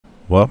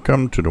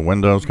Welcome to the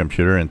Windows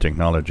Computer and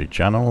Technology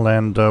channel,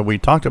 and we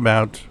talked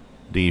about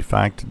the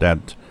fact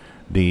that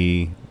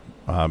the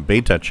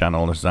beta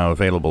channel is now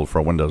available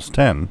for Windows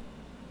 10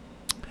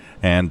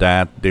 and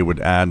that they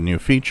would add new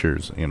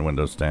features in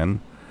Windows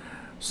 10.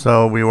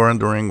 So we were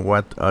wondering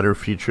what other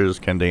features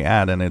can they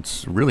add, and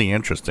it's really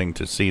interesting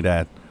to see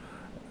that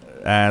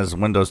as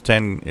Windows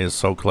 10 is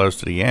so close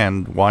to the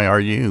end, why are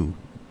you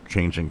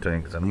changing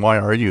things and why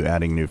are you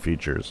adding new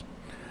features?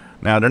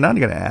 Now, they're not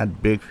going to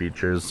add big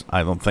features,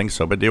 I don't think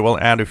so, but they will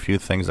add a few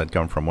things that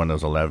come from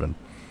Windows 11.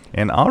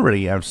 And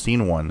already I've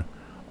seen one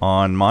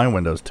on my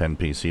Windows 10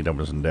 PC that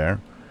wasn't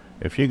there.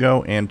 If you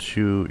go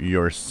into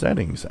your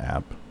Settings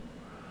app,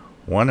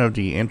 one of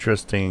the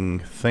interesting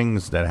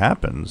things that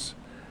happens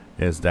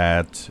is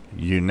that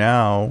you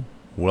now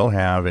will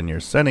have in your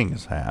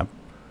Settings app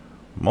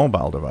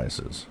mobile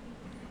devices.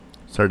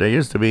 So there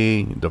used to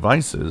be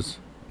devices,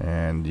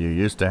 and you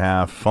used to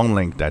have phone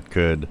link that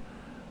could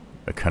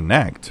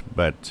connect,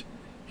 but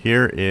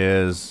here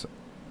is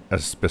a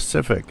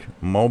specific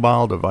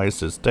mobile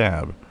devices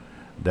tab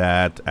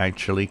that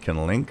actually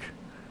can link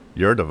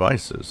your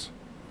devices.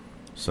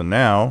 So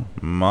now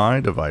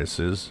my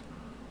devices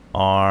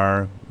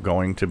are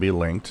going to be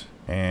linked,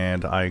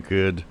 and I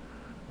could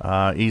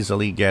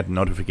easily get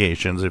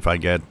notifications if I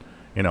get,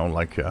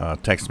 like a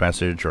text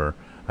message, or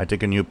I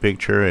take a new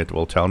picture. It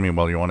will tell me,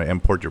 well, you want to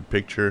import your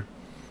picture.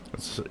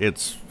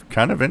 It's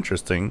kind of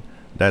interesting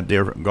that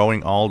they're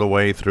going all the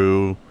way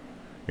through,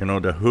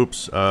 the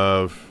hoops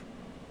of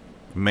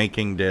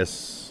making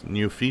this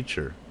new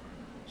feature.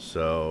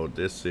 So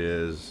this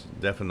is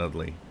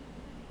definitely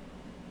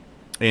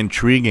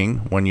intriguing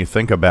when you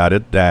think about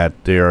it,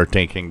 that they are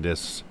taking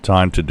this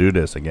time to do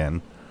this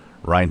again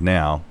right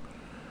now.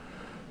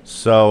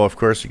 So of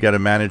course you got to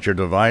manage your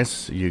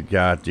device. You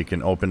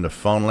can open the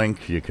phone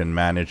link. You can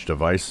manage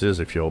devices.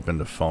 If you open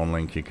the phone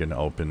link, you can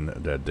open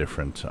the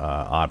different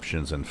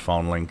options in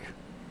phone link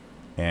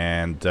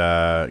and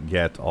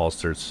get all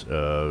sorts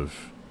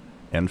of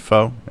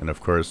info, and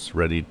of course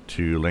ready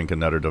to link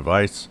another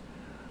device.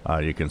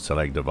 You can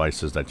select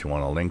devices that you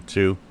want to link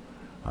to.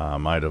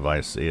 My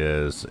device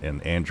is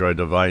an Android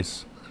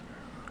device,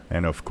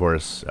 and of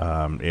course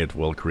it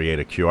will create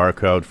a QR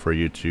code for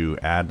you to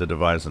add the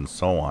device and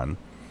so on.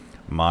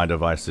 My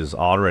device is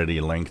already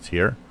linked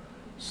here,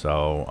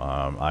 so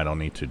I don't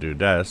need to do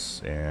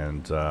this.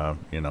 And got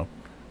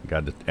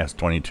the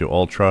S22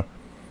 Ultra.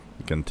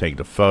 You can take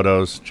the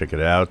photos, check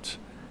it out,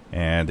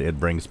 and it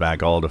brings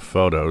back all the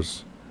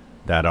photos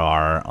that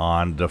are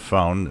on the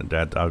phone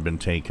that I've been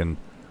taking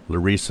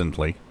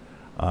recently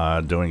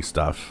doing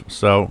stuff.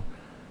 So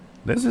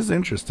this is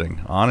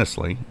interesting,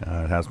 honestly.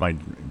 It has my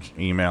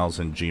emails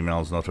and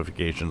Gmail's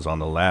notifications on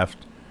the left.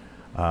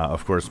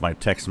 Of course, my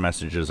text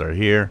messages are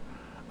here.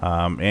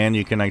 And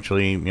you can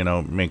actually,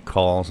 make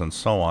calls and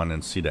so on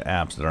and see the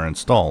apps that are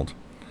installed.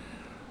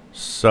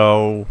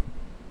 So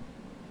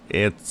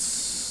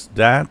it's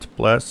that,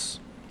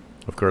 plus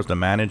of course the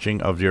managing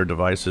of your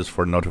devices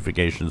for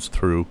notifications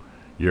through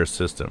your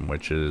system,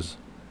 which is,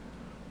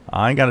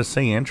 I gotta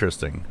say,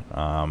 interesting.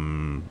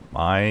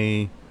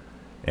 I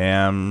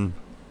am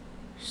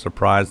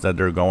surprised that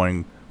they're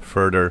going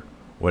further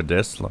with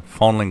this.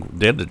 Phone Link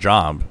did the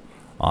job,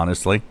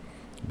 honestly,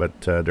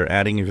 but they're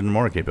adding even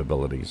more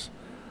capabilities.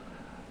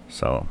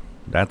 So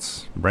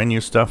that's brand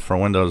new stuff for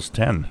Windows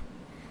 10.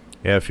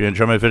 If you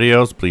enjoy my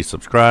videos, please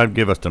subscribe,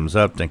 give us thumbs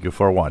up. Thank you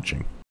for watching.